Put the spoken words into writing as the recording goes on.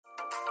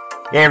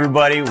Hey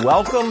everybody,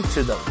 welcome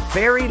to the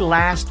very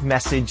last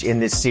message in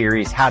this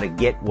series, How to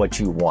Get What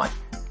You Want.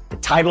 The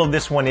title of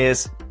this one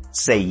is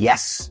Say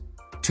Yes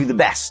to the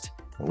Best.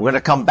 We're going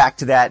to come back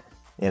to that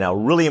in a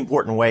really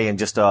important way in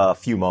just a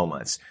few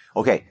moments.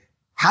 Okay,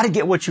 how to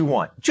get what you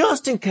want.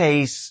 Just in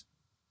case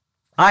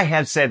I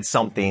have said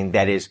something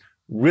that is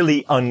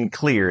really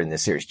unclear in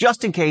this series.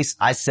 Just in case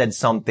I said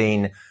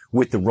something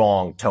with the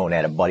wrong tone. I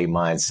had a buddy of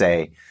mine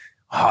say,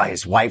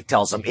 his wife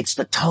tells him, it's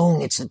the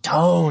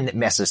tone that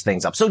messes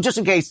things up. So just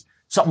in case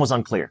something was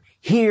unclear,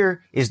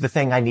 here is the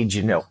thing I need you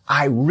to know.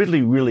 I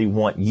really, really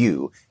want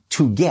you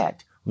to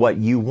get what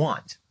you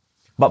want.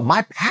 But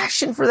my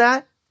passion for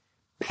that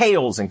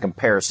pales in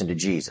comparison to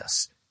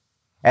Jesus.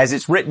 As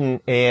it's written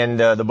in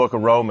the book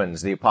of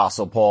Romans, the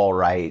Apostle Paul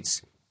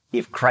writes,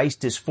 if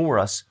Christ is for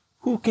us,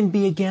 who can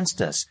be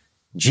against us?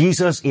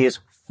 Jesus is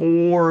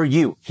for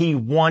you. He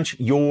wants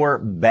your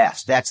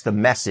best. That's the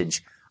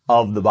message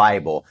of the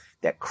Bible,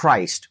 that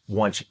Christ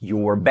wants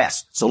your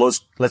best. So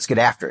let's get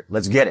after it.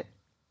 Let's get it.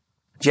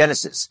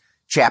 Genesis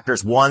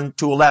chapters 1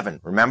 to 11.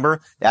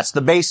 Remember, that's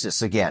the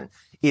basis again.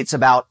 It's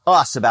about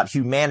us, about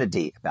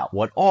humanity, about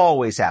what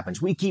always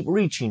happens. We keep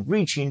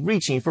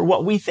reaching for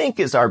what we think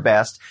is our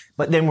best,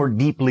 but then we're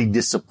deeply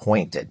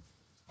disappointed.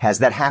 Has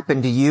that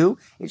happened to you?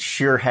 It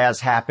sure has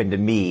happened to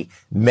me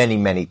many,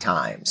 many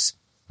times.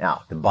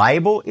 Now, the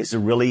Bible is a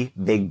really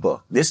big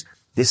book. This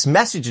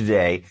message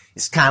today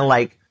is kind of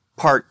like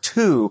part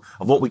 2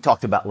 of what we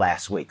talked about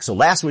last week. So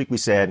last week we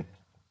said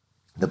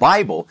the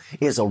Bible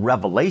is a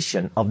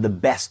revelation of the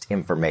best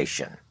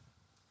information.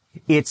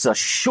 It's a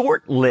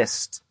short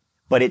list,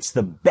 but it's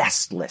the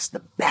best list,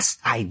 the best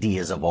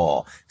ideas of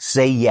all.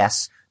 Say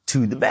yes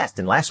to the best.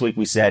 And last week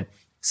we said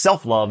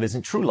self-love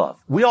isn't true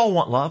love. We all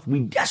want love.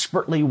 We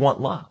desperately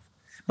want love.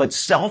 But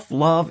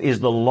self-love is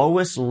the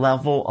lowest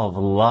level of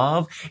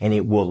love, and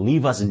it will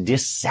leave us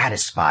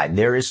dissatisfied.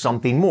 There is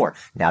something more.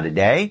 Now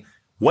today,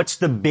 what's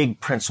the big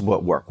principle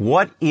at work?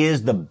 What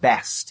is the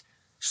best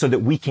so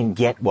that we can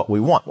get what we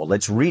want? Well,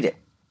 let's read it.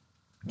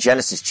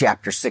 Genesis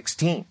chapter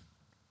 16,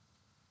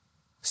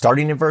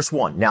 starting in verse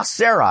 1. Now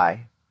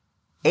Sarai,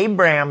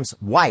 Abraham's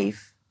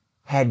wife,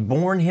 had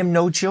borne him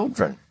no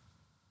children,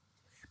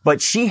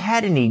 but she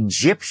had an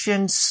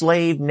Egyptian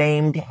slave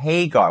named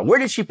Hagar. Where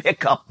did she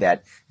pick up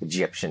that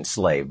Egyptian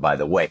slave, by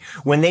the way?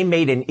 When they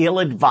made an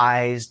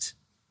ill-advised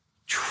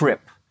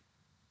trip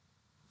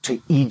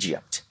to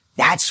Egypt.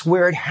 That's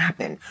where it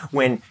happened,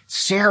 when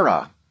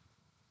Sarah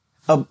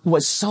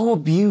was so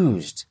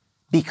abused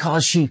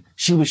because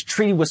she was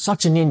treated with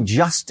such an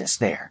injustice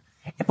there.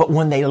 But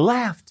when they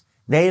left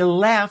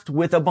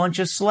with a bunch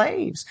of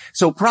slaves.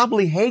 So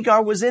probably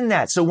Hagar was in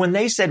that. So when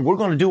they said, we're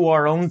going to do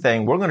our own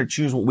thing, we're going to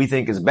choose what we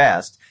think is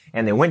best,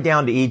 and they went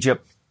down to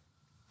Egypt,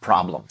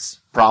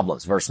 problems.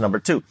 Verse number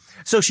 2.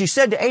 So she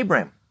said to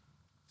Abraham,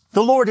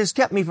 the Lord has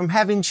kept me from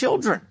having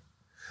children.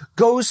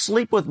 Go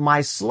sleep with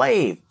my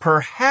slave.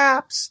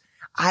 Perhaps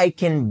I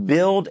can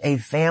build a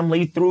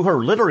family through her.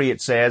 Literally,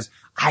 it says,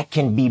 I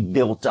can be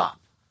built up.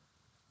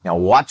 Now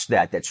watch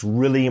that. That's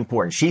really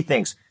important. She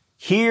thinks,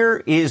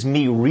 here is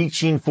me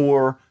reaching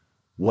for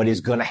what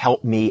is going to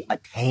help me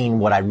attain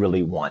what I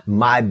really want.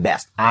 My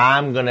best.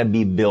 I'm going to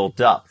be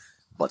built up.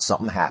 But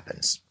something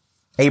happens.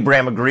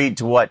 Abraham agreed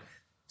to what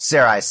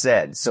Sarai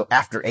said. So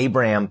after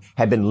Abraham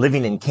had been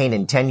living in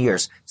Canaan 10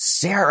 years,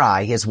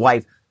 Sarai, his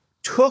wife,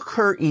 took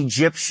her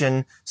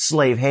Egyptian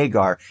slave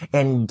Hagar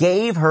and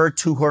gave her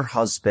to her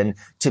husband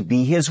to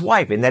be his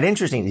wife. Isn't that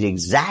interesting? The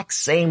exact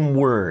same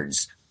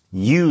words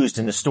used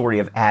in the story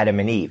of Adam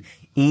and Eve.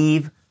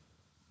 Eve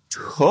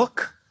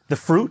took the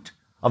fruit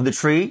of the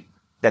tree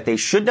that they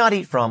should not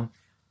eat from,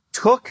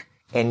 took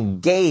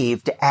and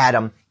gave to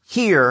Adam.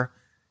 Here,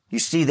 you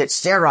see that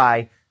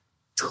Sarai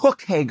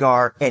took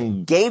Hagar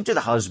and gave to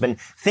the husband,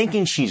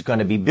 thinking she's going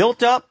to be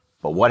built up.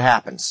 But what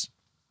happens?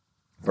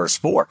 Verse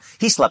 4,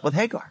 he slept with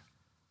Hagar.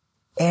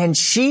 And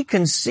she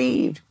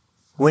conceived.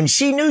 When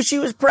she knew she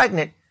was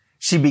pregnant,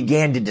 she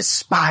began to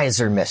despise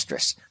her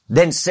mistress.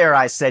 Then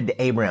Sarai said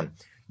to Abraham,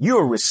 you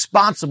are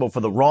responsible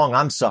for the wrong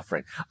I'm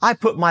suffering. I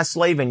put my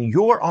slave in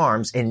your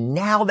arms, and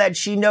now that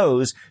she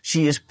knows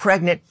she is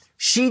pregnant,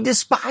 she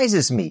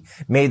despises me.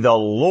 May the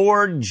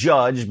Lord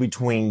judge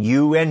between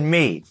you and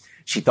me.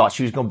 She thought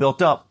she was going to be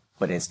built up,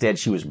 but instead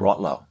she was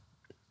brought low.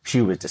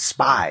 She was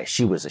despised.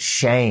 She was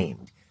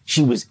ashamed.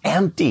 She was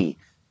empty.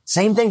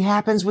 Same thing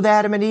happens with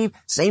Adam and Eve.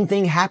 Same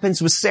thing happens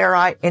with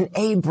Sarai and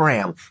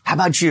Abraham. How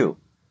about you?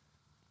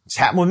 It's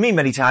happened with me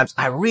many times.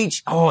 I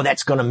reach,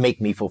 that's going to make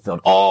me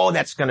fulfilled.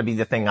 That's going to be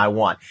the thing I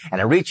want.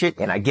 And I reach it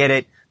and I get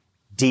it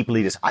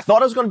deeply. I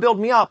thought it was going to build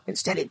me up.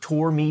 Instead, it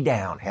tore me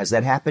down. Has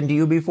that happened to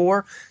you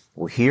before?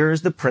 Well,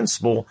 here's the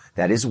principle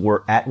that is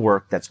at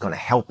work that's going to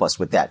help us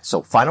with that.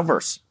 So final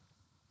verse.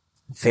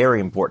 Very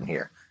important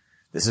here.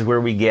 This is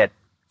where we get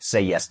say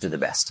yes to the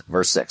best.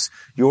 Verse 6.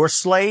 Your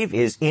slave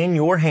is in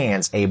your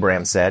hands,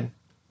 Abraham said.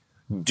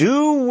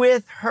 Do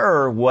with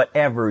her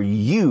whatever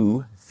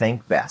you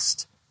think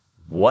best.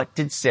 What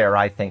did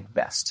Sarai think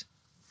best?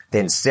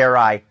 Then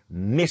Sarai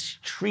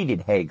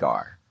mistreated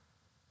Hagar,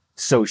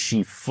 so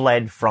she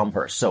fled from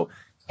her. So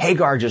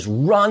Hagar just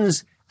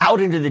runs out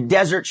into the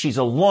desert. She's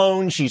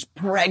alone. She's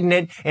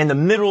pregnant in the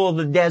middle of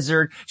the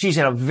desert. She's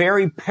in a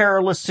very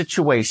perilous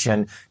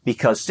situation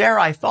because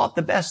Sarai thought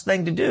the best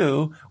thing to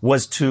do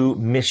was to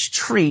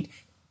mistreat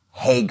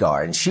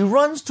Hagar. And she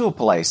runs to a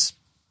place.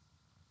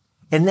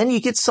 And then you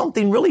get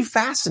something really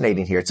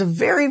fascinating here. It's a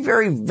very,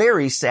 very,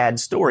 very sad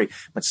story.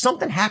 But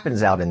something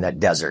happens out in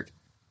that desert.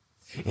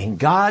 And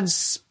God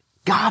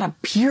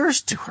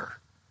appears to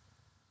her.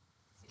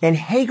 And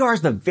Hagar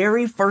is the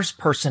very first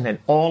person in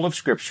all of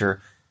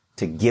Scripture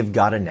to give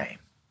God a name.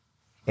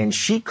 And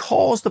she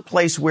calls the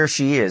place where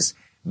she is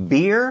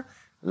Beer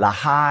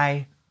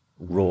Lahai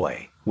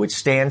Roi, which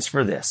stands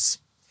for this: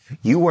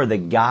 you are the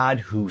God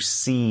who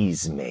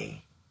sees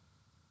me.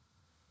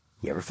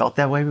 You ever felt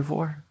that way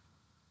before?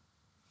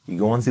 You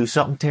going through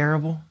something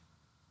terrible?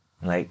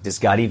 Like, does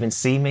God even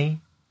see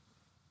me?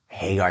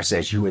 Hagar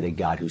says, you are the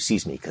God who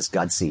sees me, because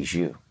God sees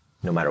you.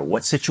 No matter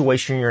what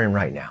situation you're in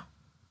right now,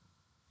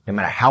 no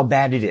matter how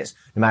bad it is,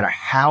 no matter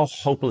how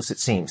hopeless it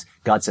seems,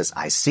 God says,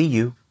 I see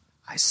you.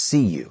 I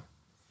see you.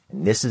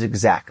 And this is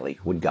exactly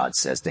what God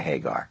says to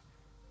Hagar.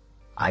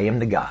 I am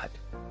the God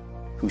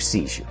who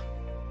sees you.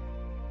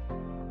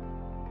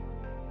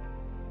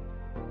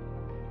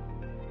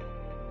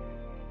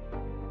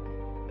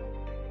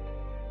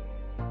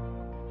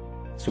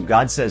 So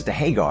God says to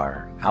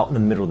Hagar, out in the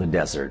middle of the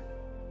desert,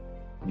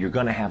 you're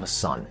going to have a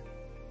son.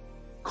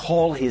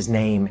 Call his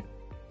name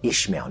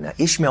Ishmael. Now,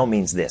 Ishmael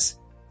means this: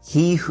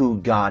 he who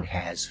God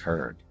has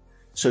heard.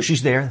 So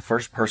she's there, the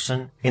first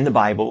person in the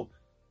Bible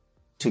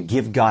to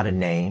give God a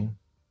name,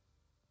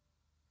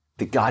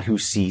 the God who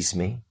sees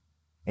me.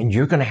 And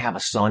you're going to have a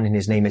son, and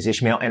his name is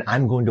Ishmael, and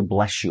I'm going to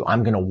bless you.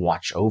 I'm going to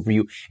watch over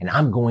you, and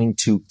I'm going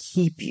to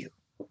keep you.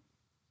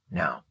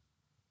 Now,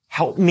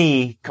 help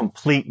me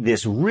complete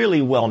this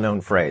really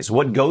well-known phrase.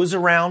 What goes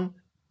around,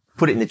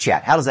 put it in the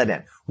chat. How does that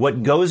end?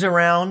 What goes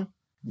around,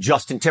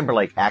 Justin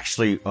Timberlake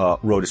actually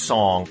wrote a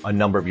song a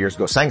number of years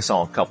ago, sang a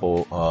song a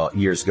couple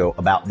years ago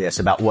about this,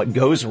 about what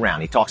goes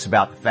around. He talks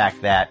about the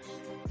fact that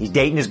he's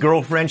dating his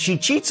girlfriend, she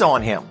cheats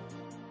on him.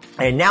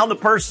 And now the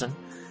person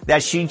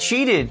that she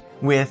cheated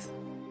with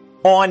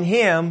on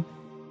him,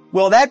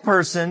 well, that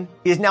person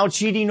is now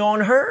cheating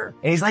on her.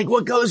 And he's like,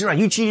 what goes around?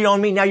 You cheated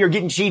on me, now you're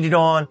getting cheated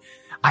on.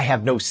 I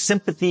have no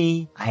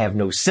sympathy. I have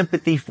no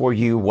sympathy for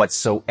you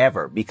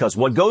whatsoever, because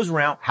what goes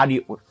around, how do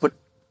you put,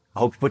 I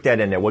hope you put that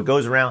in there. What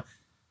goes around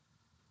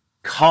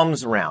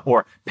comes around.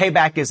 Or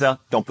payback is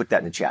don't put that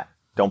in the chat.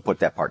 Don't put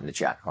that part in the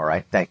chat. All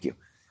right. Thank you.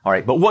 All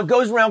right. But what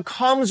goes around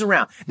comes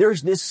around.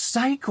 There's this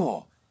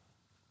cycle.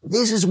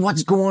 This is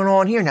what's going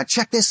on here. Now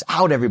check this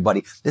out,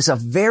 everybody. This is a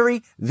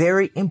very,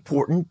 very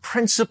important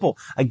principle.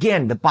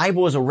 Again, the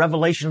Bible is a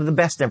revelation of the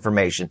best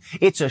information.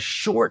 It's a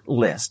short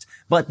list,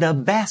 but the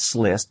best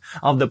list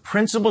of the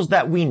principles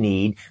that we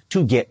need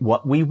to get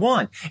what we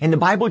want. And the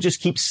Bible just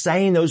keeps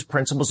saying those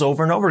principles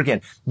over and over again.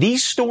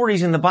 These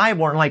stories in the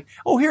Bible aren't like,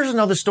 oh, here's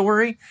another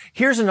story.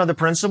 Here's another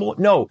principle.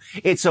 No,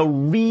 it's a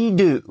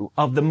redo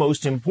of the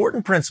most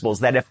important principles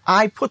that if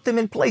I put them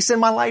in place in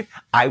my life,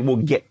 I will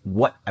get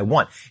what I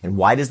want. And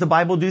why does the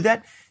Bible do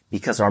that?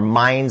 Because our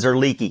minds are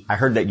leaky. I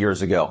heard that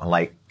years ago. I'm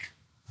like,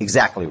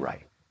 exactly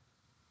right.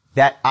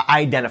 That I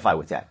identify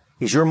with that.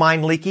 Is your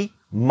mind leaky?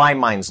 My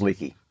mind's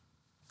leaky.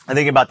 I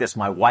think about this.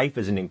 My wife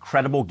is an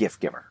incredible gift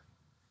giver.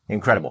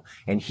 Incredible.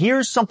 And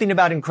here's something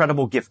about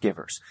incredible gift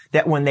givers,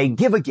 that when they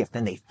give a gift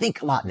and they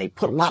think a lot and they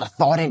put a lot of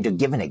thought into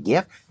giving a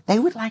gift, they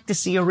would like to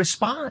see a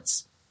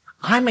response.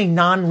 I'm a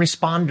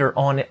non-responder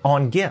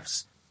on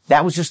gifts.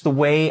 That was just the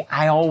way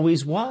I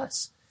always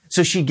was.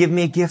 So she'd give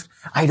me a gift,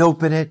 I'd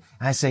open it,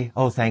 and I'd say,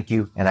 oh, thank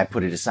you, and I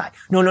put it aside.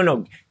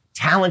 No.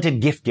 Talented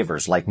gift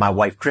givers like my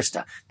wife,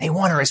 Krista, they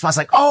want a response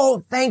like,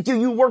 oh, thank you,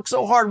 you work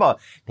so hard. But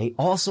they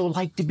also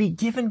like to be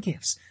given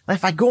gifts. Like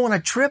if I go on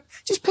a trip,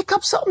 just pick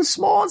up something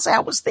small and say, I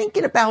was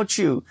thinking about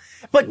you.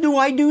 But do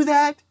I do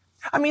that?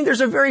 I mean,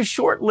 there's a very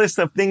short list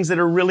of things that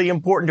are really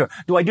important to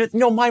her. Do I do it?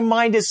 No, my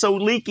mind is so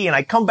leaky, and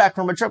I come back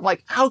from a trip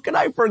like, how can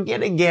I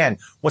forget again?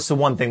 What's the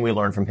one thing we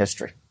learn from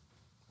history?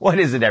 What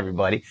is it,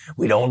 everybody?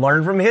 We don't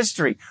learn from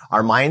history.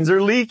 Our minds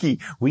are leaky.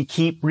 We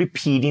keep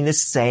repeating the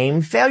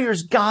same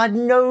failures. God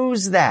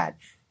knows that.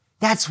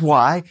 That's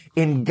why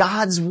in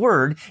God's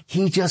word,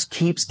 he just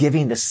keeps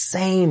giving the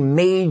same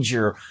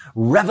major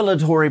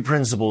revelatory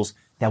principles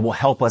that will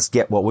help us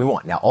get what we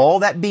want. Now, all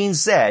that being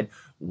said,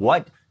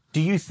 what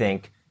do you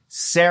think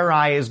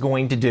Sarai is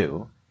going to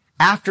do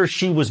after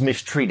she was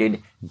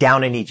mistreated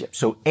down in Egypt?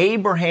 So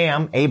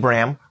Abraham,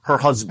 her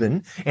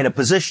husband, in a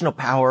position of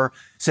power,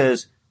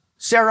 says,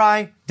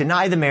 Sarai,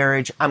 deny the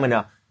marriage. I'm going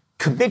to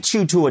commit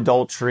you to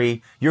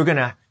adultery. You're going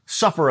to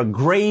suffer a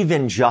grave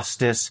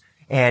injustice,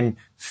 and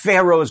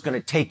Pharaoh is going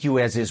to take you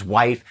as his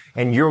wife,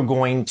 and you're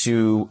going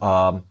to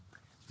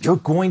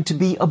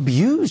be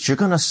abused. You're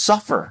going to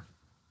suffer.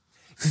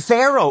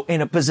 Pharaoh, in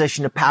a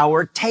position of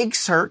power,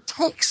 takes her,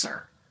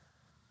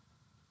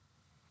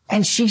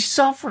 and she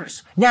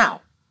suffers.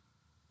 Now,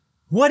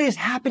 What is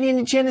happening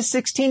in Genesis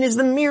 16 is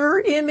the mirror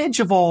image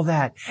of all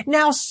that.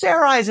 Now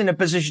Sarai's in a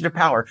position of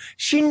power.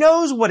 She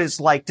knows what it's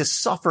like to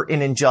suffer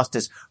an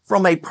injustice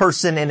from a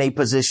person in a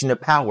position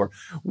of power.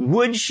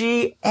 Would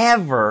she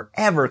ever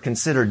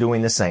consider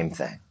doing the same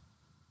thing?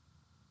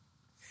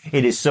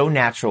 It is so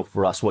natural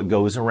for us. What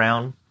goes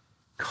around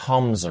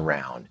comes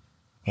around.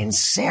 And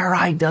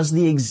Sarai does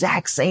the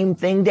exact same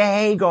thing to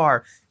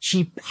Hagar.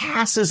 She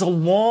passes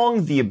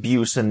along the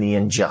abuse and the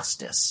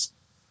injustice.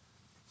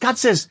 God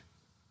says,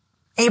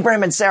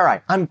 Abraham and Sarai,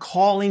 I'm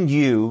calling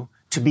you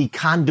to be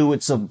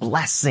conduits of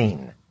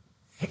blessing.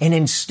 And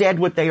instead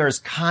what they are is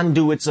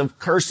conduits of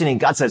cursing. And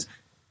God says,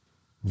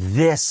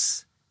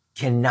 this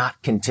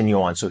cannot continue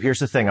on. So here's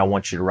the thing I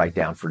want you to write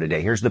down for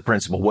today. Here's the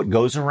principle. What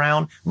goes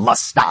around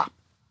must stop.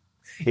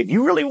 If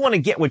you really want to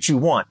get what you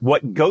want,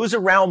 what goes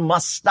around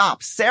must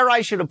stop.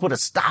 Sarai should have put a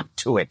stop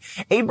to it.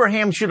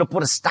 Abraham should have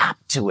put a stop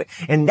to it.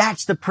 And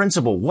that's the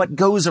principle. What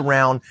goes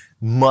around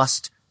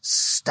must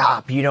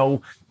stop. You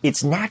know,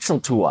 it's natural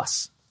to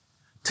us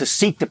to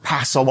seek to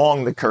pass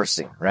along the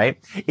cursing, right?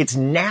 It's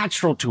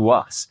natural to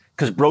us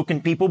because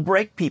broken people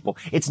break people.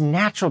 It's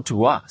natural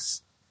to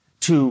us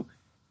to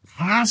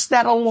pass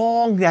that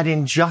along, that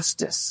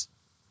injustice.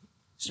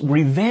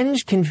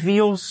 Revenge can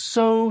feel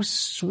so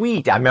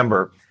sweet. I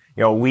remember,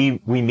 you know,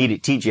 we meet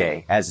at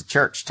TJ as a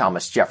church,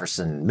 Thomas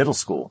Jefferson Middle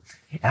School.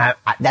 And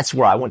that's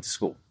where I went to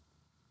school.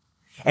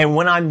 And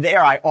when I'm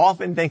there, I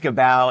often think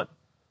about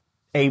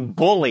a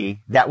bully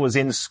that was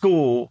in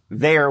school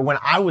there when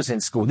I was in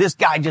school. This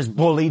guy just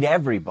bullied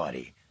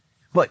everybody.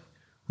 But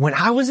when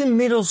I was in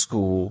middle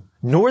school,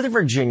 Northern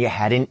Virginia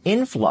had an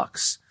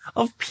influx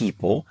of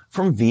people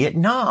from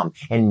Vietnam,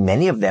 and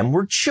many of them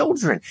were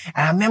children.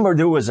 And I remember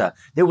there was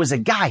a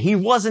guy, he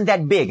wasn't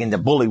that big, and the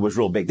bully was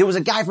real big. There was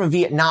a guy from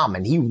Vietnam,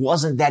 and he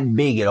wasn't that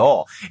big at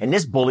all. And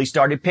this bully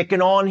started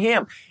picking on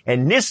him.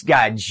 And this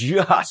guy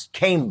just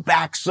came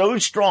back so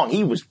strong.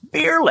 He was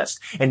fearless.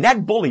 And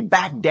that bully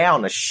backed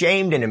down,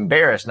 ashamed and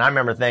embarrassed. And I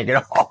remember thinking,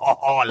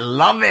 oh, I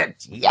love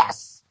it.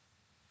 Yes.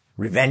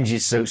 Revenge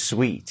is so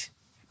sweet.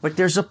 But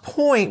there's a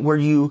point where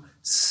you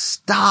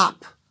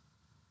stop.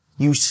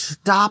 You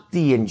stop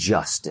the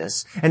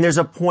injustice, and there's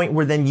a point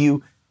where then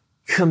you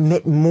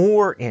commit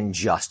more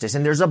injustice,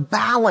 and there's a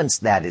balance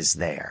that is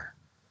there.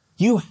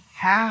 You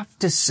have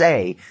to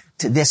say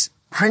to this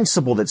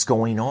principle that's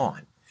going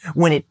on,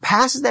 when it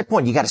passes that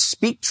point, you got to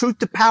speak truth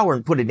to power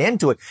and put it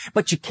into it,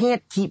 but you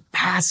can't keep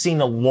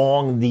passing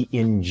along the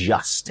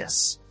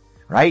injustice,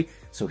 right?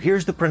 So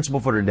here's the principle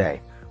for today.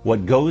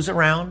 What goes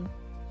around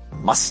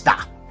must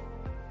stop.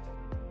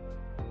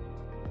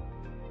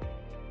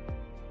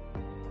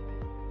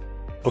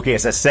 Okay,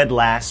 as I said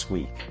last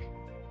week,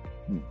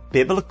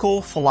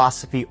 biblical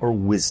philosophy or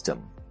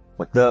wisdom,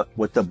 what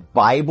the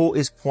Bible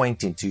is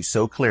pointing to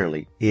so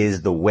clearly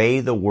is the way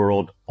the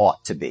world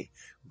ought to be.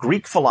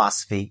 Greek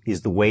philosophy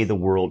is the way the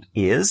world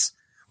is.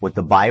 What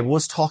the Bible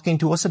is talking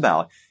to us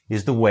about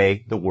is the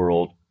way the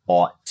world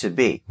ought to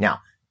be. Now,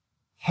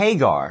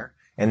 Hagar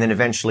and then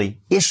eventually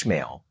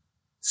Ishmael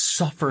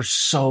suffer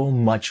so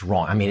much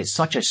wrong. I mean, it's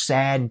such a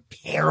sad,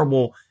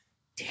 terrible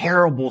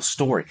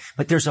story.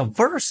 But there's a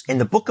verse in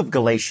the book of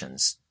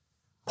Galatians.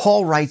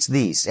 Paul writes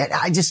these, and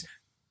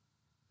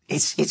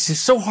it's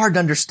just so hard to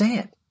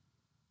understand.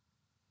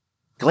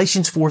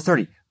 Galatians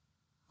 4:30.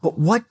 But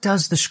what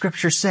does the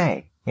scripture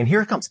say? And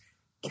here it comes.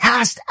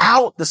 Cast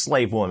out the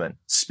slave woman.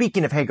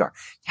 Speaking of Hagar,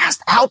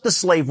 cast out the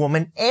slave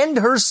woman and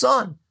her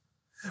son.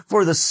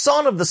 For the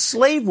son of the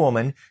slave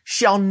woman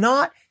shall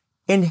not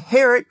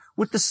inherit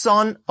with the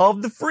son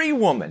of the free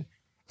woman.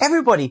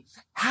 Everybody,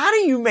 how do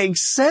you make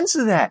sense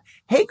of that?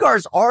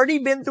 Hagar's already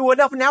been through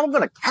enough, and now we're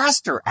going to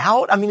cast her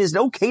out? I mean, is it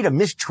okay to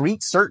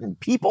mistreat certain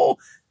people?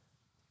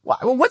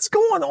 What's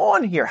going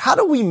on here? How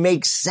do we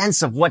make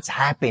sense of what's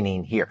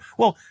happening here?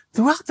 Well,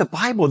 throughout the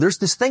Bible, there's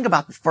this thing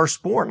about the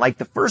firstborn. Like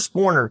the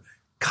firstborn are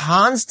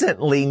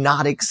constantly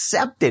not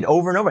accepted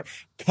over and over.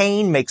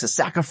 Cain makes a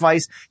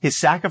sacrifice. His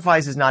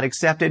sacrifice is not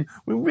accepted.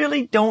 We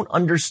really don't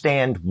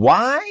understand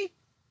why.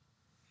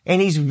 And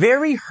he's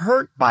very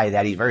hurt by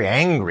that. He's very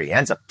angry. He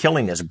ends up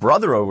killing his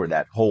brother over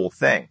that whole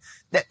thing.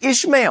 That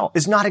Ishmael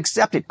is not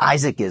accepted.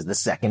 Isaac is the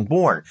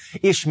secondborn.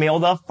 Ishmael,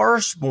 the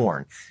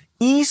firstborn.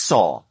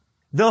 Esau,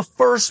 the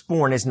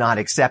firstborn, is not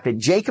accepted.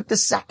 Jacob, the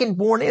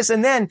secondborn, is.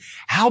 And then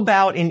how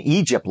about in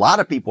Egypt? A lot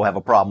of people have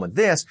a problem with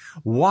this.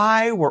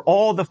 Why were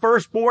all the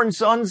firstborn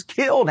sons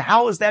killed?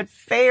 How is that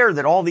fair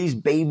that all these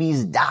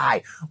babies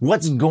die?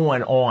 What's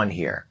going on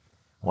here?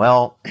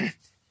 Well,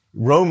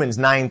 Romans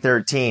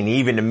 9:13,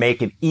 even to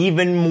make it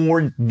even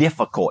more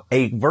difficult,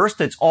 a verse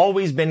that's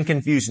always been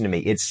confusing to me.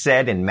 It's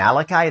said in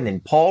Malachi, and then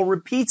Paul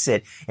repeats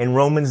it in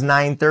Romans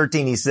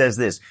 9:13. He says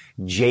this,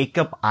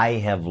 Jacob I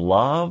have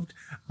loved,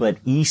 but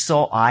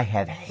Esau I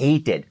have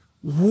hated.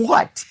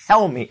 What?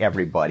 Tell me,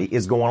 everybody,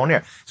 is going on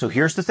here. So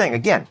here's the thing.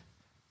 Again,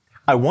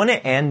 I want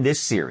to end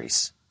this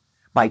series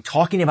by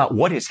talking about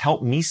what has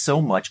helped me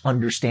so much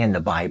understand the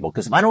Bible.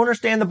 Because if I don't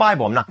understand the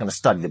Bible, I'm not going to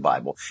study the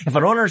Bible. If I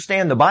don't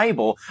understand the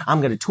Bible, I'm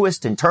going to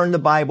twist and turn the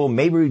Bible,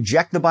 maybe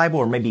reject the Bible,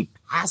 or maybe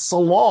pass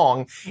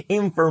along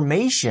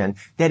information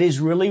that is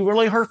really,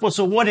 really hurtful.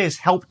 So what has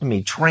helped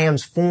me,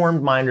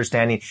 transformed my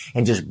understanding,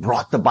 and just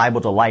brought the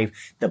Bible to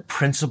life? The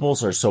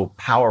principles are so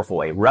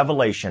powerful, a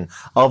revelation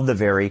of the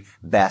very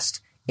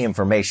best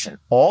information.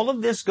 All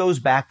of this goes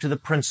back to the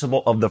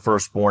principle of the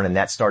firstborn, and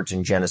that starts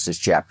in Genesis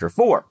chapter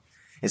 4.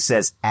 It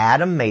says,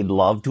 Adam made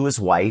love to his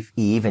wife,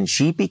 Eve, and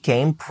she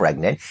became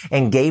pregnant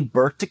and gave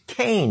birth to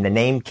Cain. The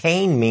name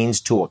Cain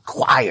means to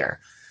acquire,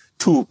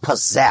 to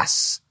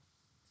possess.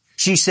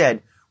 She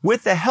said,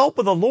 with the help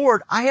of the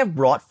Lord, I have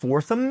brought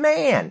forth a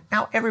man.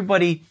 Now,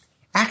 everybody,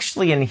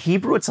 actually in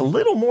Hebrew, it's a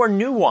little more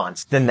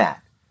nuanced than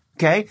that.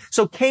 Okay?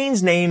 So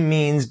Cain's name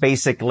means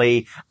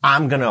basically,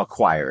 I'm going to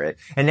acquire it.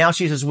 And now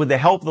she says, with the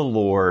help of the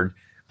Lord,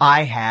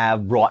 I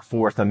have brought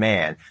forth a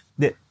man.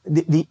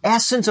 The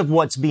essence of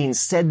what's being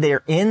said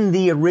there in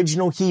the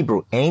original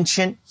Hebrew,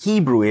 ancient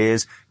Hebrew,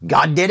 is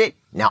God did it.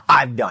 Now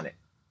I've done it.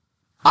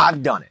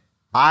 I've done it.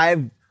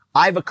 I've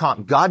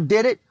accomplished. God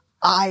did it.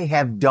 I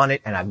have done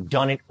it, and I've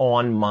done it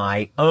on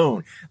my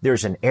own.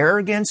 There's an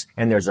arrogance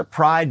and there's a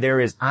pride.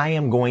 There is, I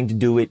am going to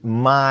do it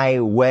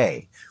my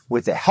way.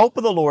 With the help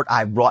of the Lord,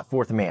 I've brought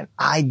forth a man.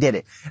 I did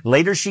it.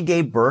 Later, she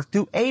gave birth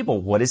to Abel.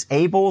 What does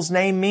Abel's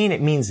name mean?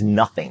 It means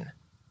nothing.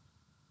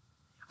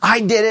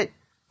 I did it.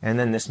 And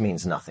then this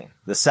means nothing.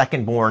 The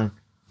second born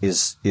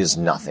is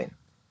nothing.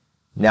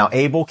 Now,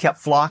 Abel kept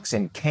flocks,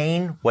 and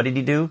Cain, what did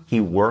he do? He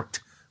worked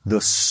the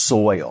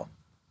soil.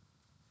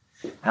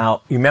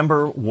 Now, you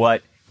remember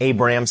what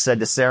Abraham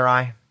said to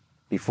Sarai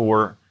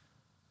before,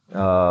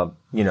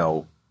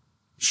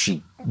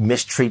 she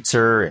mistreats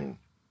her and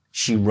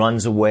she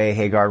runs away,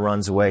 Hagar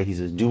runs away. He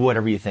says, do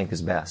whatever you think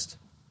is best.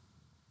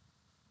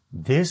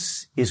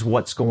 This is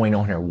what's going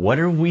on here.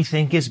 Whatever we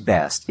think is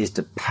best is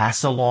to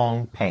pass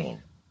along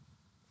pain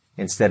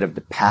instead of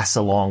to pass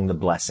along the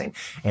blessing.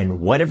 And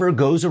whatever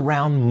goes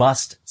around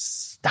must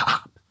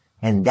stop.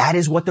 And that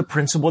is what the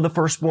principle of the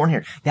firstborn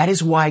here. That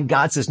is why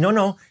God says,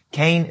 no,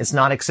 Cain is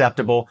not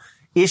acceptable.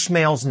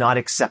 Ishmael's not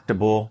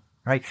acceptable,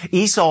 right?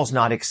 Esau's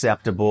not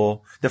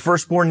acceptable. The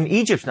firstborn in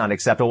Egypt's not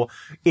acceptable.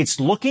 It's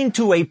looking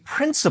to a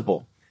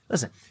principle.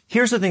 Listen,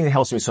 here's the thing that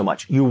helps me so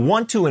much. You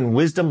want to, in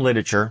wisdom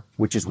literature,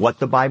 which is what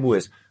the Bible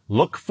is,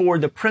 look for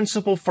the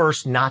principle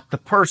first, not the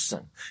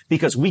person.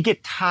 Because we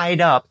get tied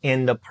up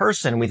in the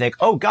person. We think,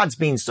 oh, God's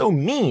being so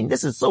mean.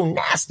 This is so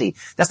nasty.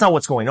 That's not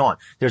what's going on.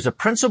 There's a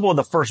principle of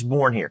the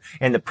firstborn here.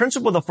 And the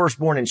principle of the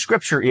firstborn in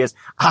Scripture is,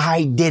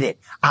 I did it.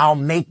 I'll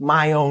make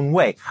my own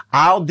way.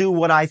 I'll do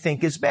what I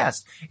think is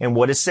best. And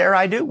what does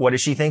Sarai do? What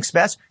does she think's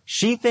best?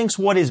 She thinks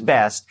what is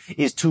best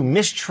is to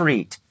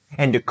mistreat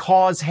and to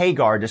cause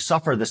Hagar to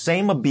suffer the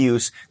same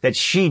abuse that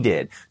she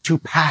did, to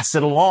pass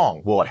it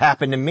along. Well, it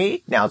happened to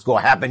me. Now it's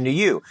going to happen to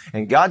you.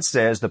 And God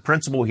says the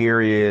principle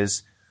here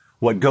is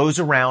what goes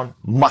around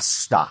must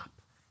stop.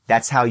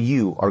 That's how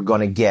you are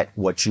going to get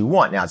what you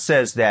want. Now it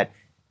says that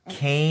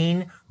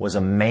Cain was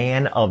a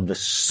man of the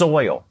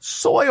soil.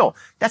 Soil,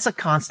 that's a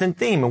constant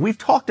theme. And we've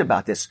talked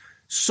about this.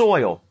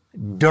 Soil,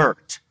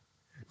 dirt.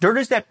 Dirt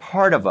is that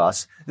part of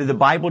us that the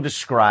Bible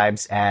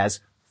describes as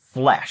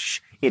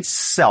flesh. It's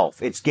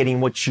self. It's getting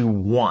what you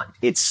want.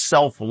 It's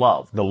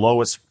self-love, the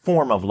lowest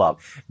form of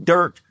love.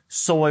 Dirt,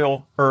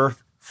 soil,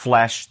 earth,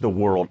 flesh, the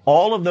world.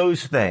 All of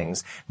those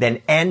things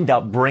then end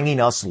up bringing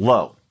us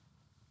low.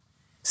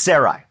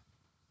 Sarai,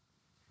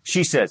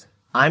 she says,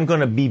 I'm going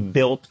to be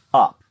built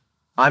up.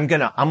 I'm going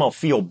to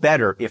feel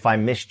better if I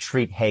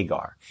mistreat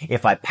Hagar.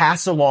 If I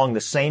pass along the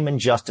same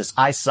injustice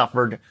I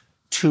suffered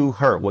to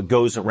her, what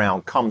goes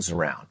around comes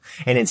around.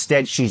 And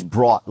instead she's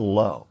brought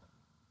low.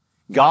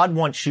 God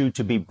wants you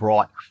to be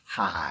brought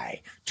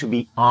high, to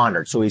be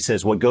honored. So he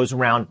says what goes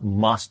around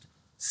must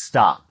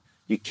stop.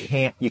 You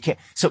can't.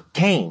 So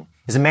Cain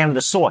is a man of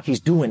the soil. He's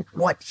doing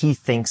what he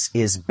thinks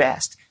is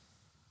best.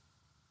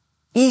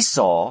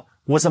 Esau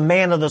was a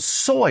man of the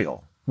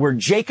soil, where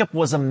Jacob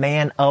was a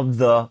man of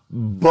the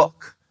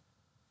book.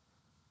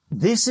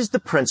 This is the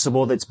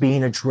principle that's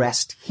being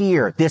addressed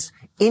here. This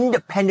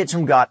independence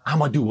from God. I'm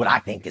going to do what I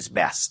think is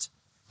best.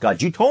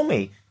 God, you told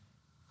me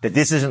that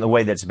this isn't the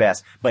way that's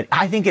best, but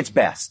I think it's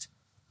best.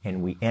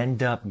 And we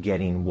end up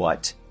getting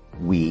what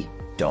we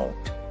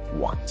don't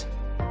want.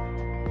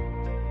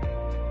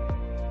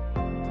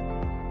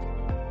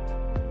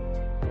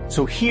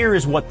 So here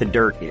is what the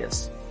dirt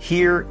is.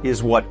 Here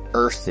is what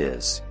earth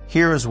is.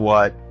 Here is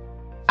what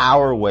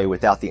our way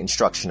without the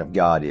instruction of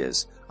God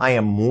is. I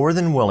am more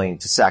than willing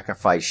to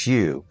sacrifice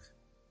you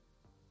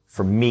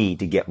for me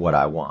to get what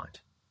I want.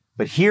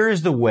 But here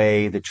is the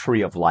way the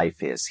tree of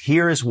life is.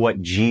 Here is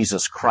what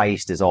Jesus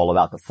Christ is all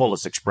about, the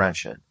fullest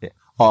expression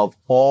of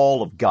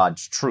all of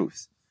God's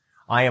truth.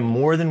 I am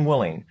more than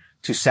willing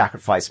to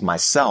sacrifice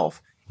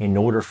myself in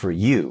order for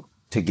you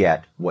to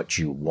get what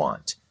you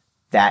want.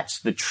 That's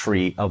the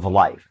tree of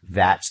life.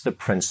 That's the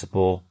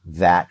principle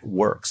that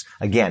works.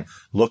 Again,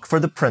 look for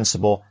the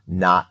principle,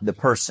 not the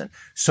person.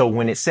 So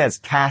when it says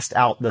cast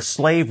out the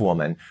slave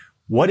woman,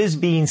 What is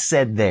being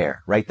said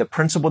there, right? The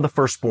principle of the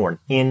firstborn,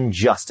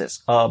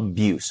 injustice,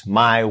 abuse,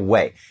 my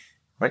way,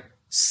 right?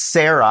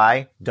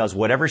 Sarai does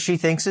whatever she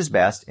thinks is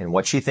best, and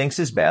what she thinks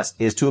is best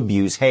is to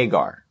abuse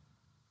Hagar.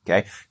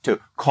 Okay? To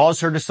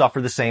cause her to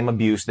suffer the same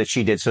abuse that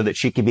she did so that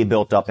she could be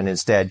built up, and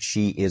instead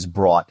she is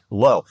brought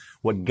low.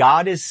 What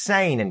God is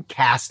saying in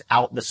cast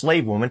out the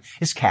slave woman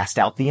is cast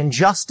out the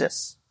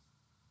injustice.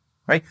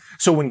 Right?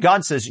 So when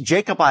God says,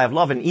 Jacob I have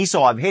loved and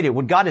Esau I've hated,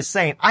 what God is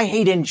saying, I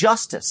hate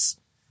injustice.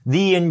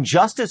 The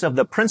injustice of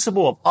the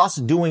principle of us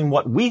doing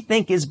what we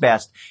think is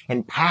best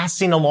and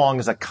passing along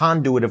as a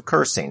conduit of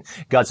cursing.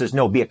 God says,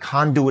 no, be a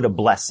conduit of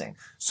blessing.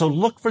 So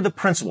look for the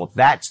principle.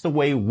 That's the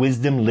way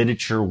wisdom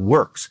literature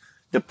works.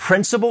 The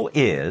principle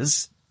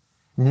is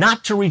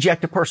not to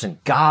reject a person.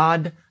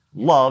 God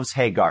loves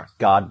Hagar.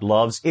 God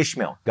loves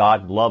Ishmael.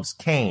 God loves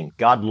Cain.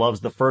 God loves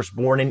the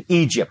firstborn in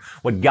Egypt.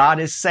 What God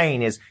is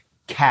saying is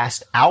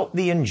cast out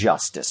the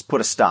injustice.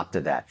 Put a stop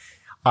to that.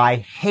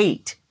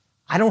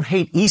 I don't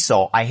hate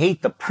Esau. I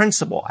hate the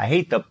principle. I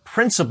hate the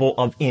principle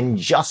of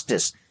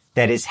injustice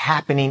that is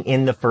happening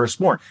in the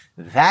firstborn.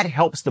 That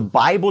helps the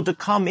Bible to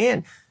come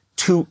in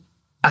to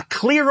a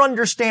clear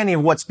understanding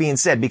of what's being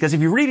said. Because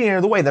if you read it any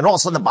other way, then all of a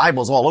sudden the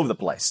Bible's all over the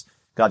place.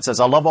 God says,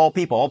 I love all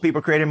people. All people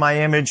are created in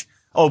my image.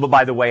 Oh, but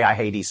by the way, I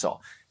hate Esau.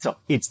 So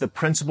it's the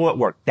principle at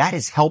work. That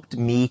has helped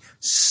me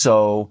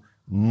so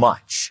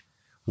much.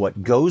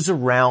 What goes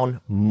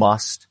around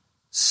must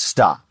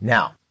stop.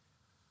 Now,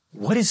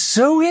 what is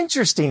so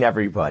interesting,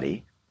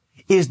 everybody,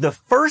 is the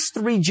first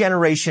three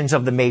generations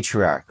of the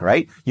matriarch,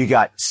 right? You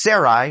got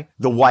Sarai,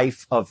 the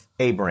wife of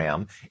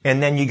Abraham,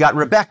 and then you got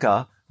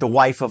Rebekah, the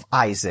wife of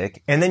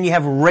Isaac, and then you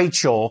have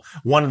Rachel,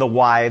 one of the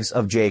wives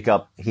of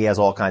Jacob. He has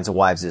all kinds of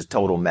wives. It's a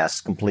total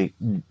mess, complete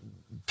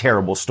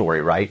terrible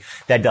story, right?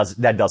 That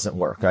doesn't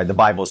work, right? The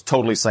Bible is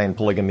totally saying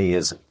polygamy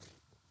is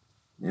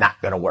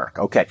not going to work.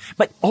 Okay.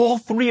 But all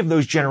three of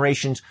those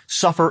generations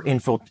suffer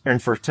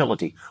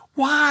infertility.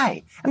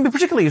 Why? I mean,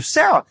 particularly of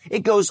Sarah,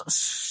 it goes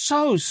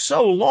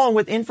so long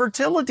with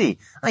infertility.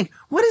 Like,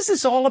 what is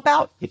this all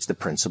about? It's the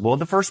principle of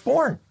the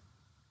firstborn.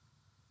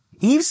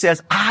 Eve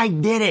says, I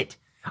did it.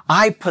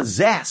 I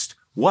possessed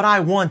what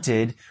I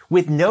wanted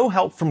with no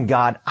help from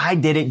God. I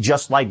did it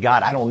just like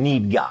God. I don't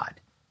need God.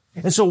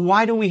 And so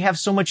why do we have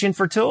so much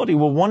infertility?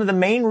 Well, one of the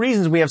main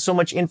reasons we have so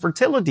much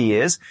infertility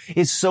is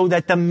so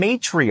that the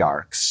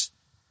matriarchs,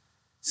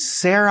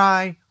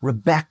 Sarai,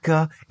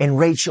 Rebekah, and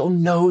Rachel,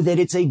 know that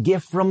it's a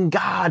gift from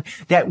God,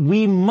 that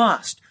we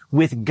must,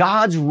 with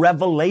God's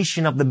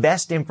revelation of the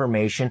best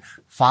information,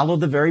 follow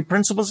the very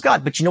principles of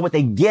God. But you know what?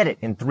 They get it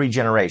in 3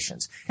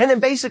 generations. And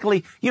then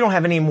basically, you don't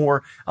have any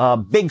more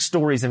big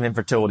stories of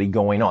infertility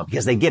going on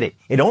because they get it.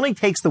 It only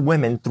takes the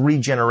women 3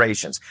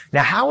 generations.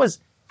 Now,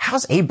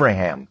 how's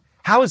Abraham?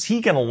 How is he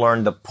going to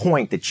learn the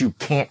point that you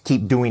can't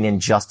keep doing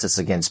injustice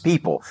against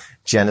people?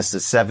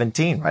 Genesis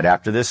 17, right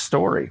after this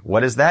story.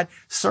 What is that?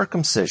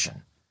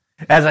 Circumcision.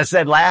 As I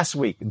said last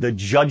week, the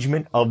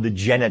judgment of the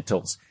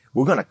genitals.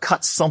 We're going to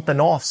cut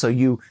something off so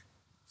you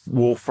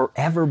will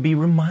forever be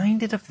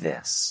reminded of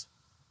this.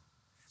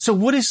 So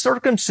what is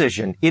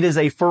circumcision? It is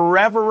a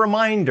forever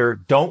reminder,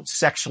 don't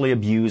sexually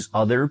abuse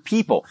other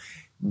people.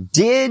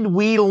 Did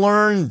we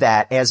learn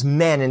that as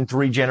men in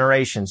 3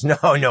 generations?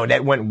 No,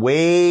 that went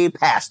way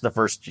past the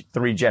first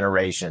 3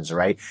 generations,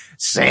 right?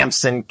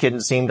 Samson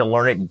couldn't seem to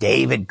learn it.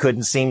 David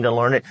couldn't seem to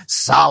learn it.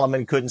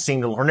 Solomon couldn't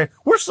seem to learn it.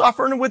 We're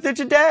suffering with it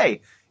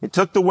today. It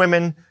took the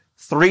women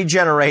 3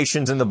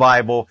 generations in the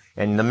Bible,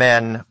 and the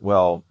men,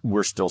 well,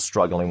 we're still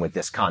struggling with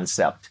this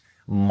concept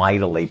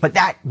mightily. But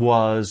that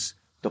was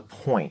the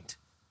point.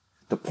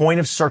 The point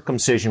of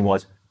circumcision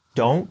was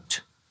don't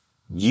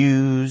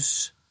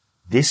use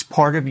this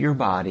part of your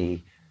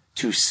body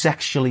to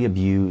sexually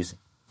abuse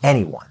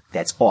anyone.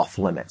 That's off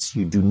limits.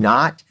 You do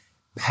not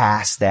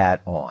pass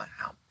that on.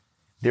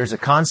 There's a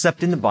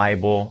concept in the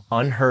Bible,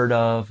 unheard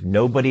of.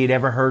 Nobody had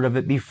ever heard of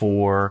it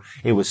before.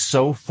 It was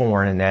so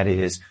foreign, and that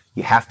is,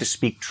 you have to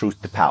speak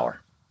truth to power.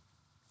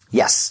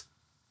 Yes.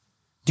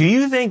 Do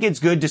you think it's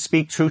good to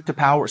speak truth to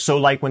power? So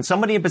like when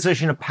somebody in a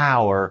position of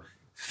power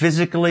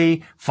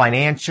physically,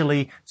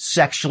 financially,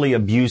 sexually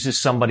abuses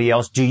somebody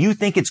else, do you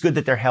think it's good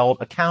that they're held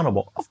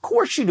accountable? Of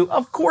course you do.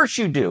 Of course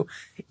you do.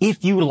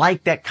 If you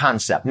like that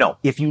concept, no,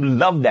 if you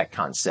love that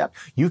concept,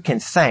 you can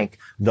thank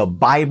the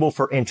Bible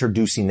for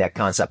introducing that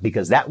concept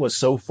because that was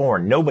so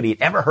foreign. Nobody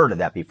had ever heard of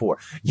that before.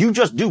 You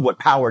just do what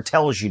power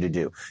tells you to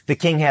do. The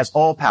king has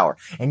all power.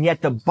 And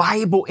yet the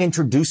Bible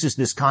introduces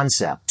this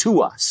concept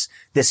to us.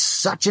 This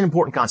such an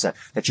important concept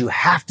that you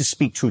have to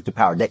speak truth to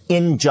power, that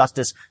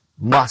injustice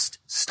must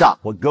stop.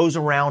 What goes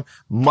around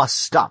must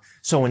stop.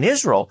 So in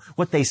Israel,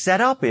 what they set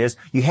up is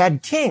you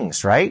had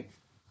kings, right?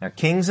 Now,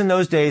 kings in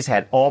those days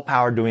had all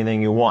power to do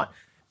anything you want.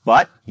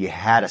 But you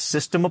had a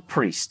system of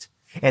priests.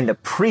 And the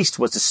priest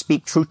was to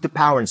speak truth to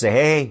power and say,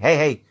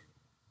 hey,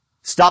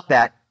 stop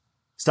that.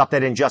 Stop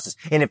that injustice.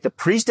 And if the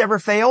priest ever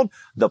failed,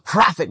 the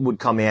prophet would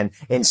come in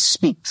and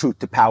speak truth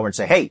to power and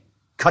say, hey,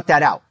 cut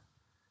that out.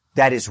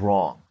 That is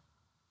wrong.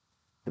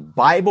 The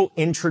Bible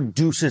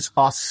introduces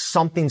us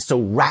something so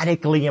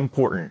radically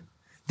important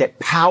that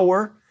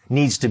power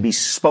needs to be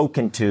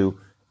spoken to.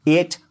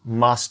 It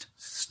must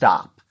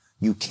stop.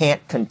 You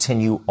can't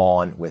continue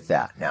on with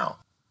that. Now,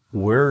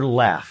 we're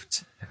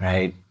left,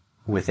 right,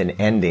 with an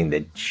ending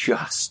that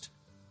just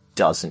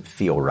doesn't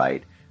feel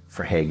right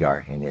for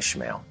Hagar and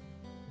Ishmael.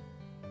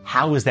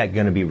 How is that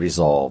going to be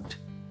resolved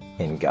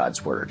in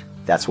God's Word?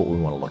 That's what we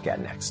want to look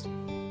at next.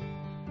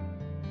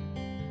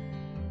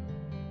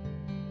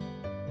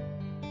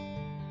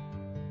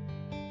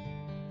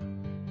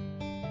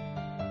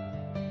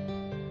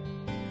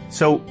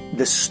 So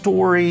the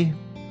story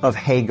of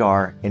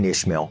Hagar and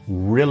Ishmael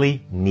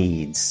really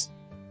needs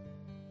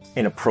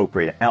an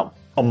appropriate,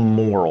 a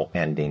moral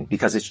ending,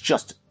 because it's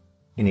just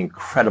an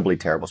incredibly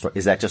terrible story.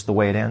 Is that just the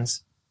way it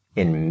ends?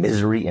 In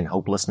misery and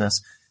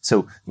hopelessness?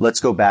 So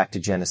let's go back to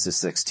Genesis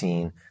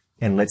 16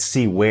 and let's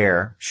see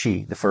where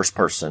she, the first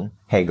person,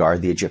 Hagar,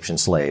 the Egyptian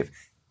slave,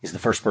 is the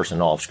first person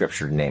in all of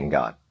Scripture to name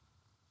God.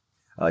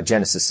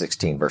 Genesis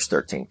 16, verse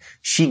 13.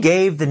 She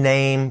gave the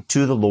name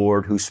to the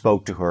Lord who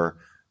spoke to her,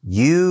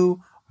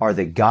 "You are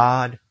the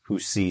God who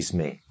sees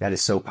me." That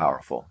is so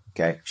powerful.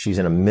 Okay. She's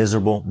in a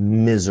miserable,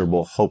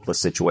 miserable, hopeless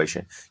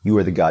situation. You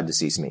are the God who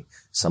sees me.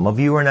 Some of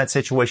you are in that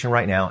situation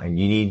right now, and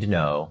you need to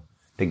know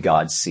that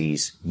God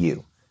sees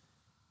you.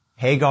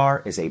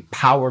 Hagar is a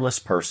powerless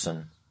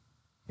person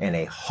in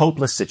a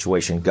hopeless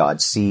situation.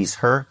 God sees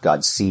her.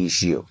 God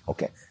sees you.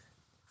 Okay.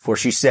 For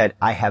she said,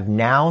 "I have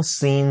now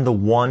seen the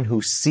one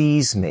who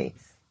sees me."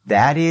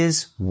 That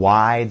is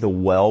why the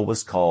well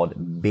was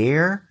called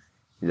Bir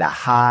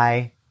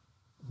Lahai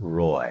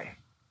Roi.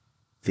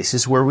 This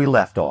is where we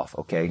left off.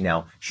 Okay.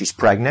 Now she's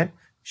pregnant.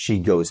 She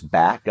goes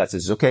back. God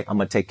says, "Okay, I'm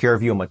going to take care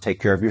of you. I'm going to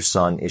take care of your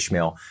son,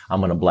 Ishmael.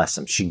 I'm going to bless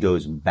him." She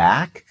goes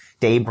back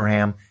to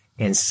Abraham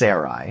and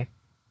Sarai,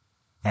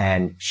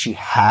 and she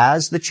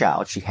has the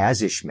child. She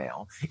has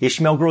Ishmael.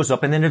 Ishmael grows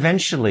up, and then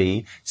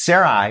eventually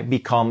Sarai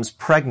becomes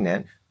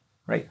pregnant,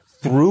 right,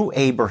 through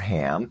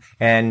Abraham,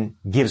 and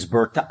gives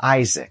birth to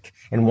Isaac.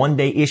 And one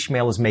day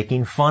Ishmael is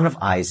making fun of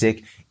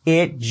Isaac.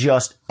 It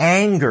just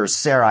angers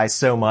Sarai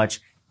so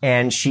much,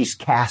 and she's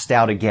cast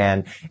out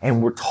again.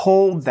 And we're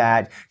told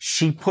that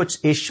she puts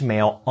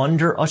Ishmael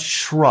under a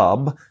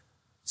shrub.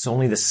 It's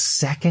only the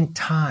second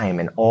time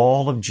in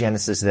all of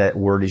Genesis that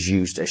word is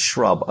used, a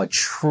shrub, a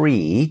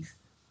tree.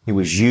 It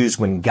was used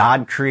when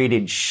God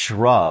created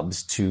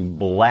shrubs to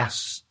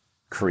bless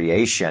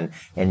creation.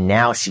 And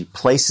now she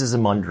places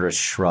them under a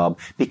shrub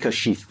because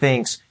she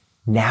thinks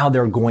now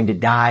they're going to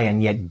die.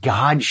 And yet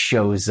God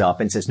shows up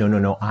and says,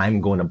 no,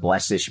 I'm going to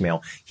bless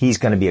Ishmael. He's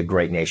going to be a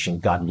great nation.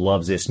 God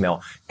loves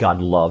Ishmael.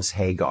 God loves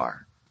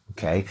Hagar.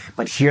 Okay.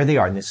 But here they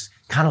are. And this is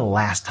kind of the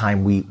last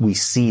time we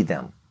see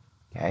them.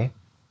 Okay.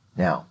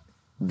 Now,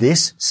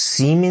 this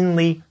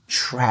seemingly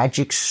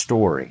tragic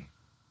story,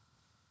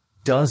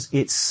 does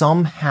it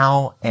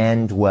somehow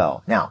end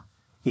well? Now,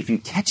 if you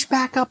catch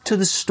back up to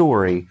the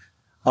story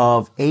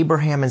of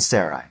Abraham and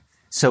Sarai.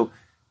 So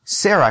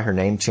Sarai, her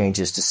name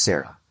changes to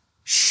Sarah.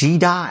 She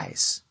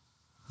dies.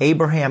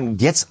 Abraham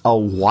gets a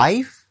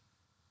wife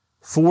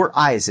for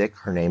Isaac.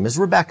 Her name is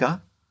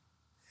Rebekah.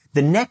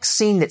 The next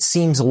scene that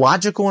seems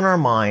logical in our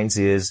minds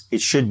is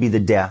it should be the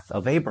death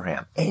of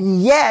Abraham.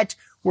 And yet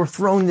we're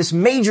thrown this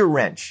major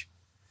wrench.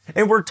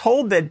 And we're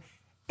told that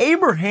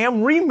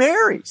Abraham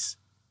remarries.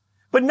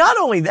 But not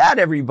only that,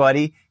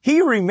 everybody,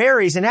 he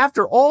remarries, and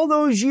after all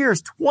those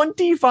years,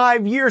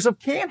 25 years of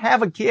can't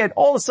have a kid,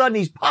 all of a sudden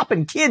he's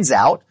popping kids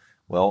out.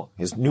 Well,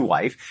 his new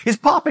wife is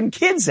popping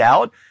kids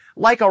out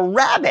like a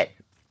rabbit,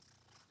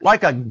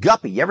 like a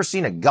guppy. You ever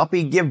seen a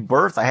guppy give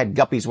birth? I had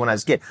guppies when I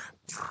was a kid.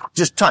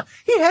 Just ton.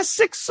 He has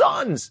 6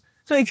 sons.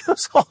 So he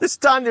goes all this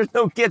time, there's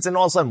no kids, and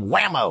all of a sudden,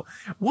 whammo.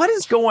 What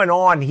is going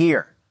on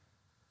here?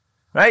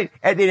 Right?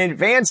 At an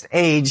advanced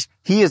age,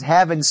 he is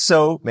having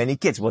so many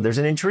kids. Well, there's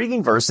an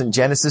intriguing verse in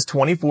Genesis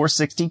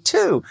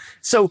 24:62.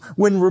 So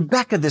when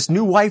Rebekah, this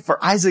new wife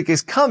for Isaac,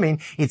 is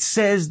coming, it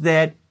says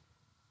that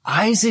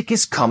Isaac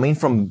is coming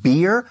from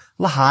Bir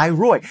Lahai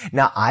Roi.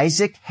 Now,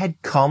 Isaac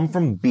had come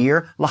from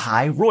Bir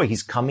Lahai Roi.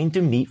 He's coming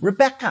to meet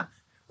Rebekah.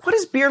 What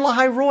is Bir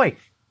Lahai Roi?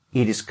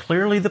 It is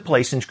clearly the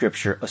place in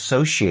Scripture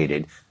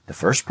associated, the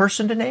first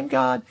person to name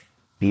God,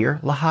 Bir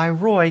Lahai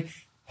Roi,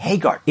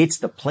 Hagar. It's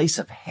the place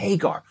of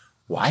Hagar.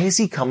 Why is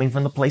he coming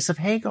from the place of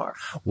Hagar?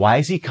 Why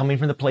is he coming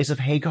from the place of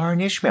Hagar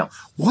and Ishmael?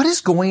 What is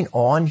going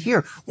on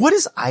here? What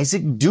is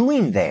Isaac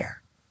doing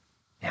there?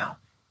 Now,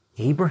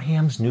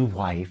 Abraham's new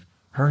wife,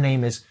 her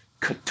name is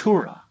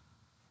Keturah.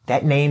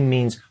 That name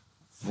means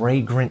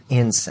fragrant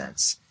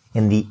incense.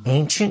 And the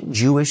ancient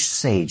Jewish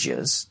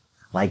sages,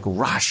 like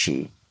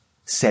Rashi,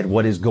 said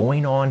what is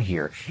going on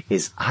here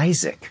is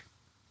Isaac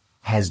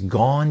has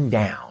gone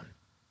down.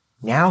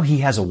 Now he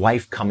has a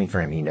wife coming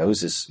for him. He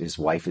knows his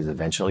wife is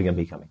eventually going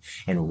to be coming.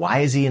 And why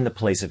is he in the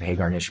place of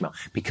Hagar and Ishmael?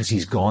 Because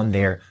he's gone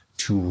there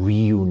to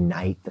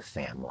reunite the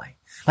family.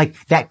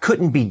 Like, that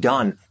couldn't be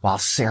done while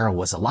Sarah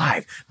was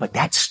alive. But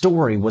that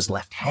story was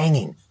left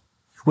hanging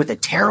with a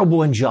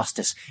terrible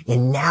injustice.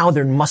 And now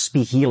there must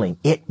be healing.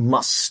 It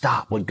must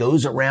stop. What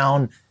goes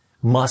around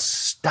must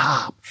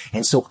stop.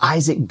 And so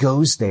Isaac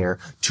goes there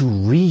to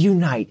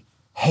reunite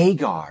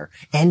Hagar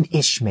and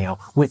Ishmael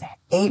with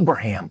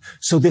Abraham.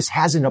 So this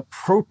has an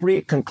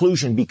appropriate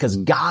conclusion because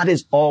God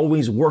is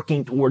always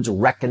working towards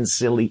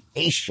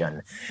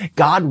reconciliation.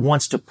 God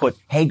wants to put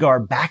Hagar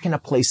back in a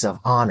place of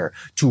honor,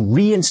 to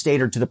reinstate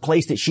her to the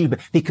place that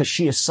because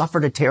she has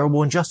suffered a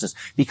terrible injustice,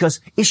 because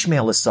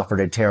Ishmael has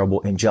suffered a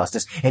terrible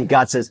injustice. And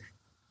God says,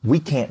 we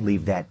can't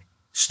leave that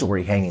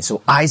story hanging.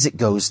 So Isaac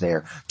goes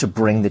there to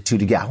bring the two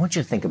together. I want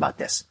you to think about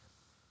this.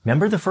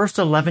 Remember the first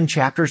 11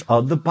 chapters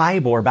of the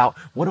Bible are about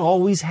what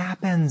always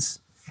happens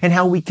and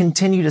how we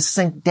continue to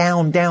sink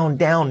down,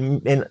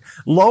 and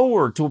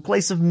lower to a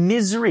place of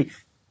misery.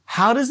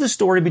 How does the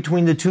story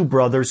between the two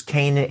brothers,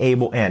 Cain and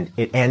Abel, end?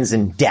 It ends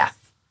in death.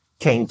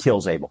 Cain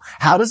kills Abel.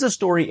 How does the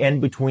story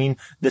end between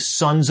the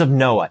sons of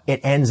Noah?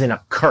 It ends in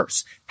a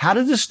curse. How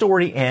does the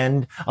story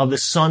end of the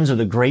sons of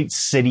the great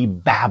city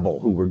Babel,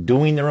 who were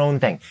doing their own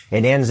thing?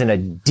 It ends in a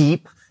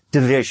deep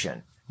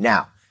division.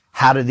 Now,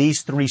 how do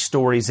these three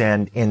stories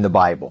end in the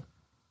Bible?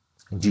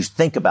 Just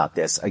think about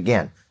this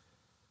again.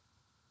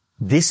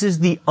 This is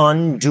the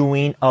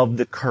undoing of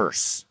the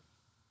curse.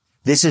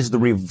 This is the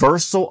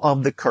reversal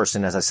of the curse.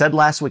 And as I said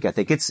last week, I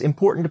think it's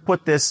important to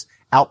put this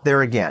out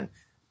there again.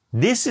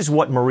 This is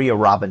what Maria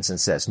Robinson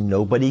says.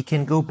 Nobody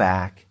can go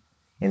back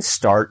and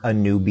start a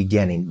new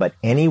beginning, but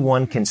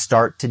anyone can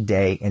start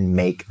today and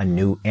make a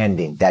new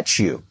ending. That's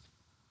you.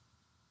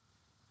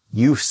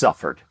 You've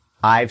suffered.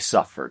 I've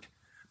suffered.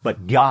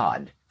 But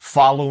God,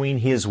 following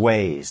His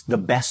ways, the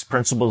best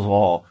principles of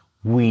all,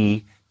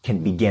 we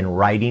can begin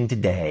writing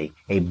today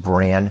a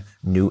brand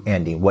new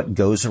ending. What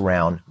goes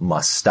around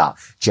must stop.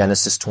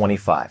 Genesis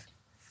 25.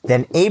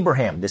 Then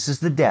Abraham, this is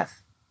the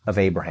death of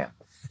Abraham.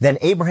 Then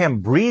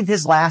Abraham breathed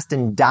his last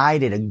and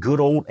died at a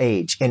good old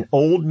age, an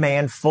old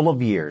man full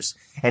of years,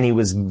 and he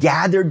was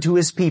gathered to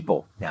his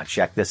people. Now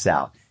check this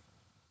out.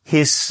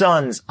 His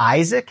sons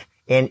Isaac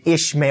and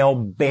Ishmael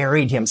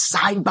buried him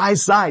side by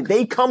side.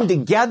 They come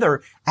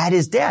together at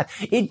his death.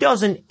 It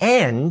doesn't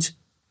end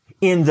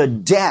in the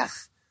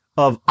death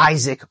of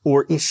Isaac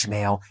or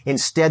Ishmael.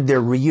 Instead, they're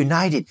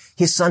reunited.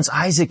 His sons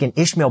Isaac and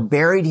Ishmael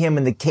buried him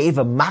in the cave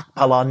of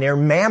Machpelah near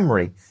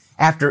Mamre.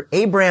 After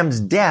Abraham's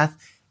death,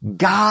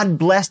 God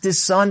blessed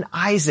his son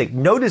Isaac.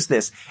 Notice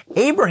this.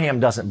 Abraham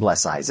doesn't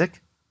bless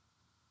Isaac.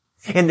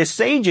 And the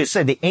sages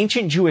said, the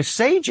ancient Jewish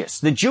sages,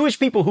 the Jewish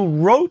people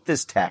who wrote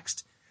this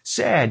text,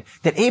 said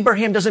that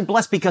Abraham doesn't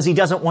bless because he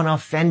doesn't want to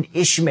offend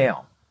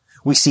Ishmael.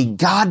 We see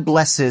God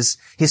blesses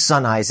his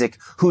son Isaac,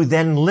 who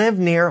then lived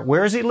near,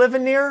 where is he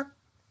living near?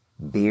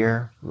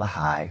 Beer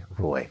Lahai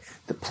Roi,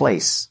 the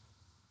place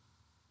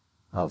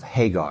of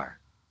Hagar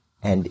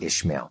and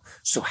Ishmael.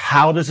 So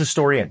how does the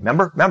story end?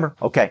 Remember,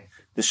 okay.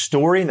 The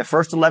story in the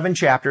first 11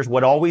 chapters,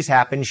 what always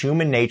happens,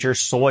 human nature,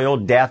 soil,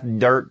 death,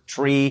 dirt,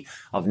 tree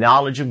of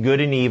knowledge of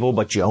good and evil,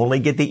 but you only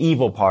get the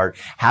evil part.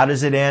 How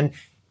does it end?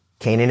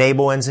 Cain and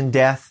Abel ends in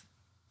death.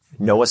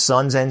 Noah's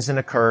sons ends in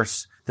a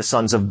curse. The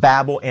sons of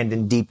Babel end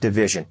in deep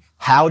division.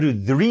 How do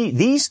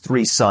these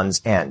three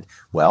sons end?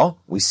 Well,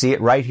 we see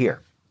it right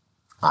here.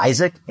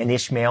 Isaac and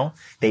Ishmael,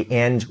 they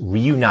end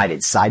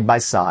reunited side by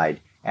side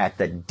at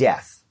the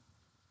death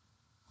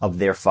of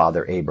their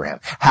father Abraham.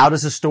 How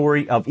does the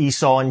story of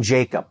Esau and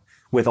Jacob,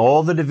 with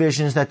all the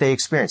divisions that they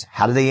experience,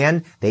 how do they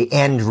end? They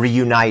end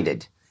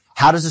reunited.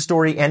 How does the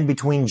story end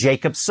between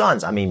Jacob's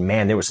sons? I mean,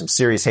 man, there was some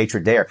serious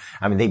hatred there.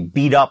 I mean, they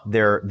beat up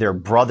their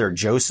brother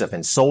Joseph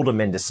and sold him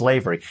into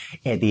slavery.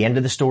 At the end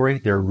of the story,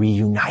 they're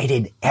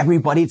reunited.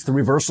 Everybody, it's the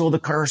reversal of the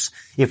curse.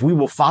 If we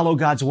will follow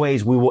God's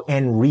ways, we will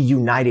end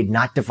reunited,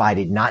 not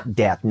divided, not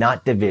death,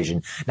 not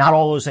division, not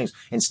all those things.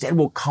 Instead,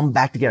 we'll come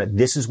back together.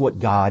 This is what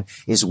God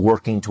is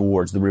working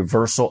towards, the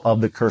reversal of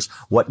the curse.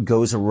 What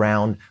goes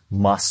around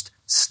must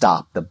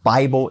stop. The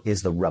Bible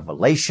is the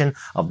revelation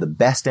of the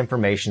best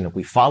information. If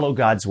we follow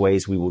God's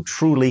ways, we will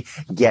truly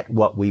get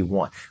what we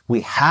want.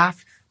 We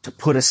have to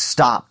put a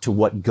stop to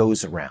what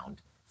goes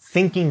around,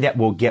 thinking that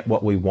we'll get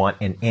what we want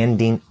and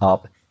ending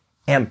up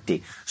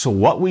empty. So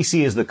what we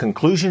see as the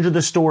conclusion to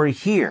the story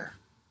here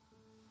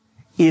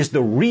is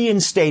the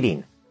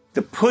reinstating,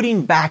 the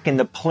putting back in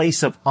the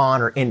place of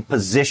honor in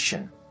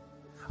position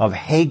of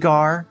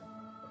Hagar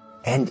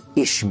and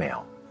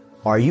Ishmael.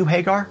 Are you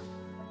Hagar?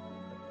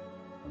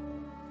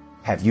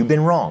 Have you been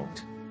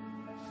wronged?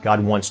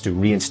 God wants to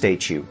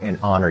reinstate you and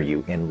honor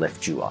you and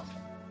lift you up.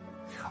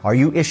 Are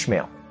you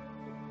Ishmael?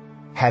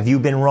 Have you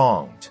been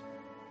wronged?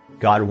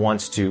 God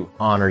wants to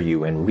honor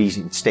you and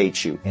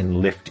reinstate you and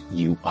lift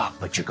you up,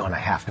 but you're going to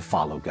have to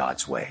follow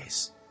God's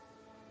ways.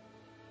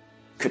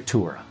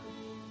 Keturah,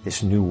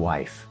 this new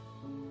wife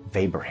of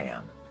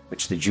Abraham,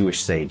 which the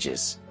Jewish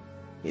sages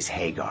is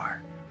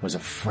Hagar, was a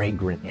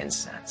fragrant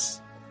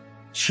incense.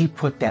 She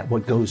put that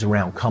what goes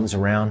around comes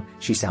around.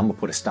 She said, I'm going to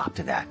put a stop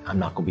to that. I'm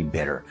not going to be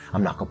bitter.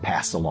 I'm not going to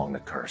pass along the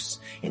curse.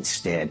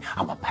 Instead,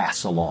 I'm going to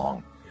pass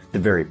along the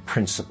very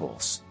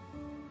principles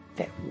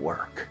that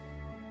work,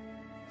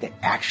 that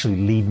actually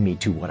lead me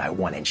to what I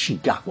want. And she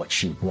got what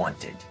she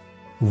wanted.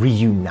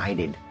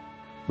 Reunited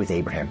with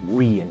Abraham.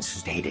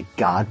 Reinstated.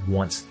 God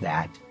wants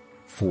that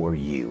for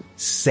you.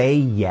 Say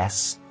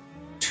yes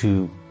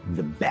to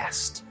the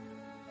best.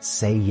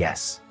 Say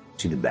yes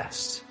to the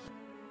best.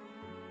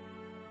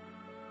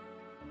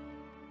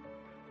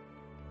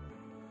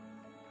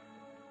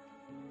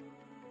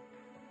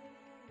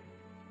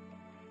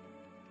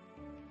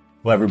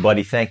 Well,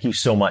 everybody, thank you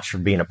so much for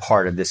being a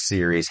part of this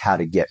series, How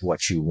to Get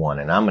What You Want.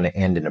 And I'm going to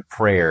end in a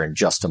prayer in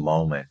just a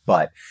moment,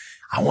 but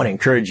I want to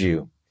encourage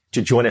you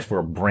to join us for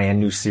a brand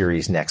new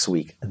series next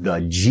week,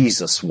 The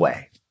Jesus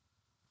Way.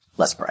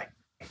 Let's pray.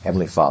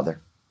 Heavenly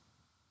Father,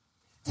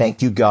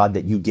 thank you, God,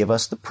 that you give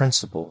us the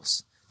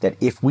principles that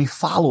if we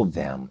follow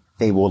them,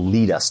 they will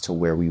lead us to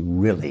where we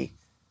really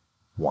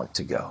want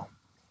to go.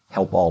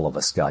 Help all of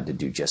us, God, to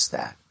do just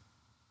that.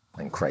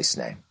 In Christ's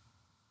name,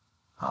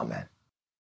 amen.